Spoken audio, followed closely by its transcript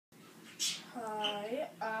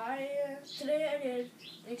today I did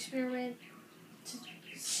an experiment to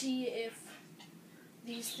see if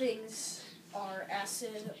these things are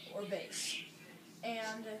acid or base.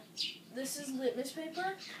 And this is litmus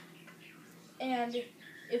paper. And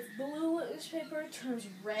if blue litmus paper turns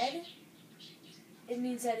red, it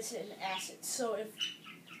means that it's an acid. So if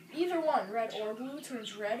either one, red or blue,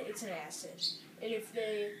 turns red, it's an acid. And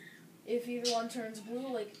if either one turns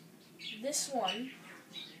blue, like this one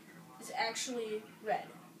is actually red,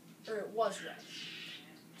 or it was red.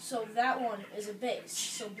 So that one is a base.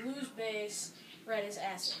 So blue's base, red is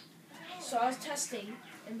acid. So I was testing,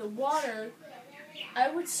 and the water, I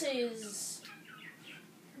would say, is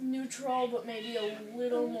neutral, but maybe a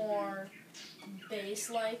little more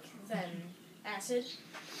base-like than acid.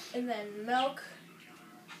 And then milk,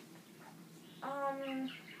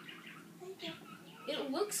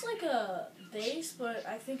 it looks like a base, but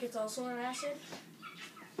I think it's also an acid.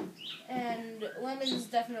 And lemon is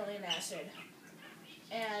definitely an acid.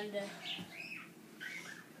 And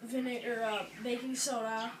vinegar, baking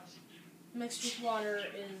soda mixed with water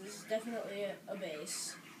is definitely a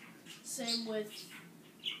base. Same with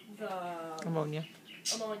the ammonia,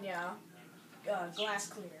 glass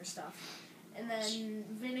cleaner stuff. And then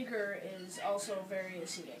vinegar is also very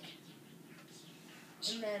acidic.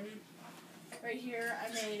 And then right here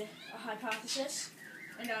I made a hypothesis,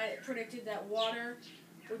 and I predicted that water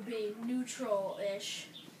would be neutral-ish,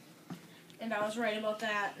 and I was right about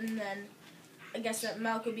that. And then I guess that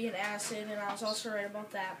milk would be an acid, and I was also right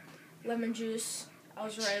about that. Lemon juice, I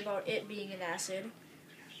was right about it being an acid.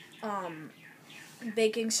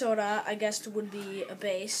 Baking soda, I guessed would be a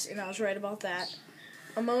base, and I was right about that.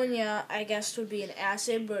 Ammonia, I guessed would be an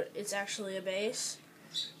acid, but it's actually a base.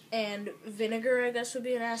 And vinegar, I guess, would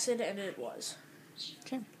be an acid, and it was.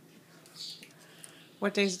 Okay.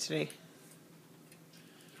 What day is it today?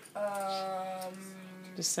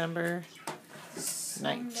 December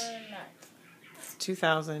 9th.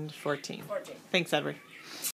 2014. Thanks, Edward.